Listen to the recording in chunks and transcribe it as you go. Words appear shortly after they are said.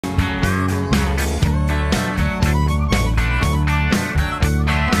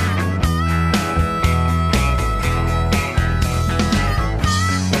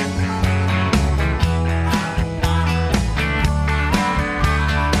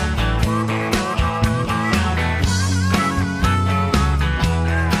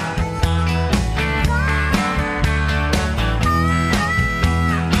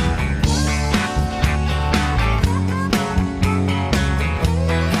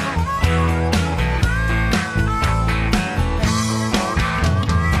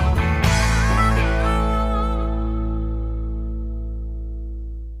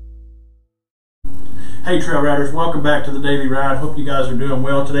Hey Trail Riders, welcome back to the Daily Ride. Hope you guys are doing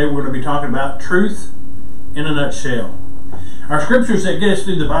well. Today we're going to be talking about truth in a nutshell. Our scriptures that get us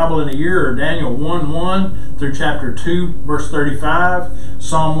through the Bible in a year are Daniel 1:1 through chapter 2 verse 35,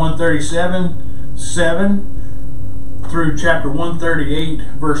 Psalm 137:7 through chapter 138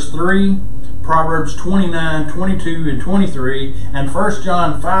 verse 3, Proverbs 29:22 and 23, and 1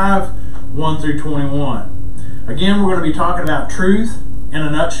 John 5:1 through 21. Again, we're going to be talking about truth in a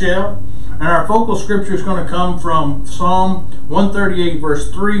nutshell. And our focal scripture is going to come from Psalm 138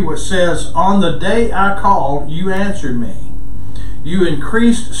 verse 3, which says, "On the day I called, you answered me. You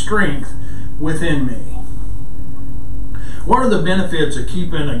increased strength within me." What are the benefits of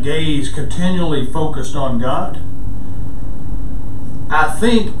keeping a gaze continually focused on God? I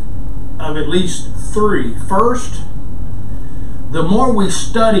think of at least three. First, the more we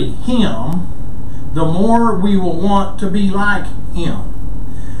study Him, the more we will want to be like Him.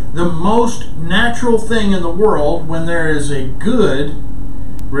 The most natural thing in the world when there is a good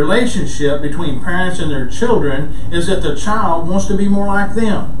relationship between parents and their children is that the child wants to be more like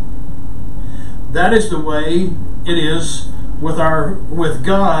them. That is the way it is with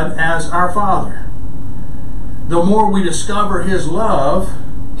God as our Father. The more we discover His love,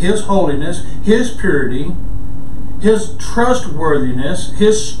 His holiness, His purity, His trustworthiness,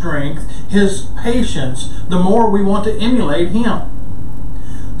 His strength, His patience, the more we want to emulate Him.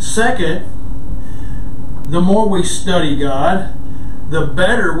 Second, the more we study God, the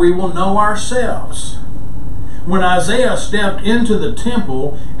better we will know ourselves. When Isaiah stepped into the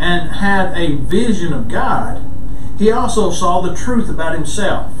temple and had a vision of God, he also saw the truth about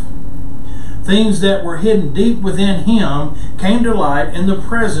himself. Things that were hidden deep within him came to light in the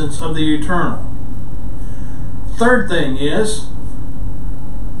presence of the eternal. Third thing is,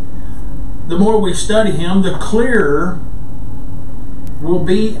 the more we study Him, the clearer will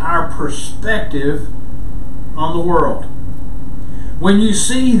be our perspective on the world. When you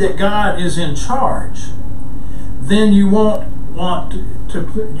see that God is in charge, then you won't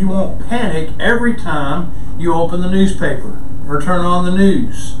panic every time you open the newspaper or turn on the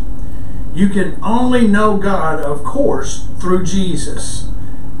news. You can only know God, of course, through Jesus.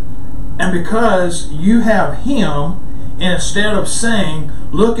 And because you have Him, instead of saying,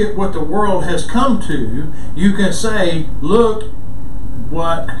 "Look at what the world has come to," you can say, "Look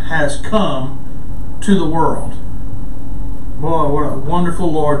what has come to the world." Boy, what a wonderful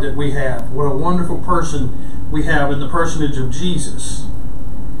Lord that we have. What a wonderful person we have in the personage of Jesus.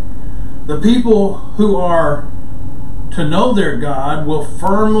 The people who are to know their God will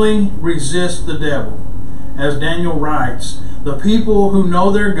firmly resist the devil. As Daniel writes, the people who know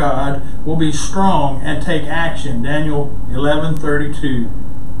their God will be strong and take action. Daniel 11:32.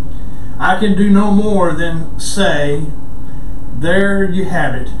 I can do no more than say, there you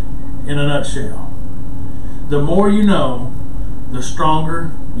have it in a nutshell. The more you know, the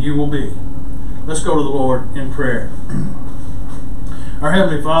stronger you will be. Let's go to the Lord in prayer. Our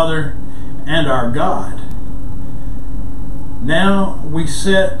Heavenly Father and our God, now we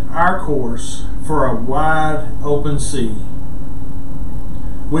set our course for a wide open sea.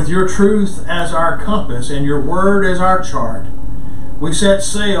 With your truth as our compass and your word as our chart, we set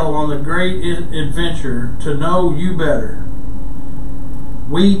sail on the great adventure to know you better.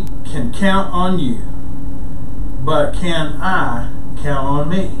 We can count on you, but can I count on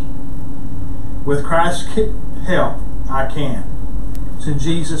me? With Christ's help, I can. It's in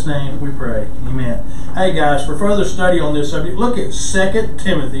Jesus' name we pray. Amen. Hey guys, for further study on this subject, look at 2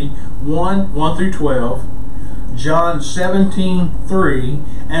 Timothy 1:1 through 12, John 17:3,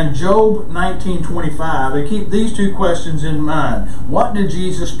 and Job 19:25. And keep these two questions in mind. What did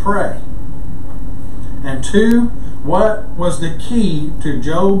Jesus pray? And two, what was the key to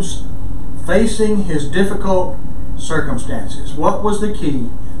Job's facing his difficult circumstances? What was the key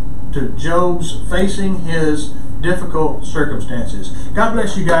to Job's facing his difficult circumstances? God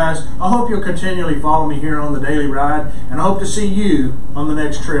bless you guys. I hope you'll continually follow me here on the Daily Ride, and I hope to see you on the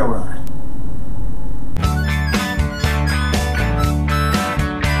next trail ride.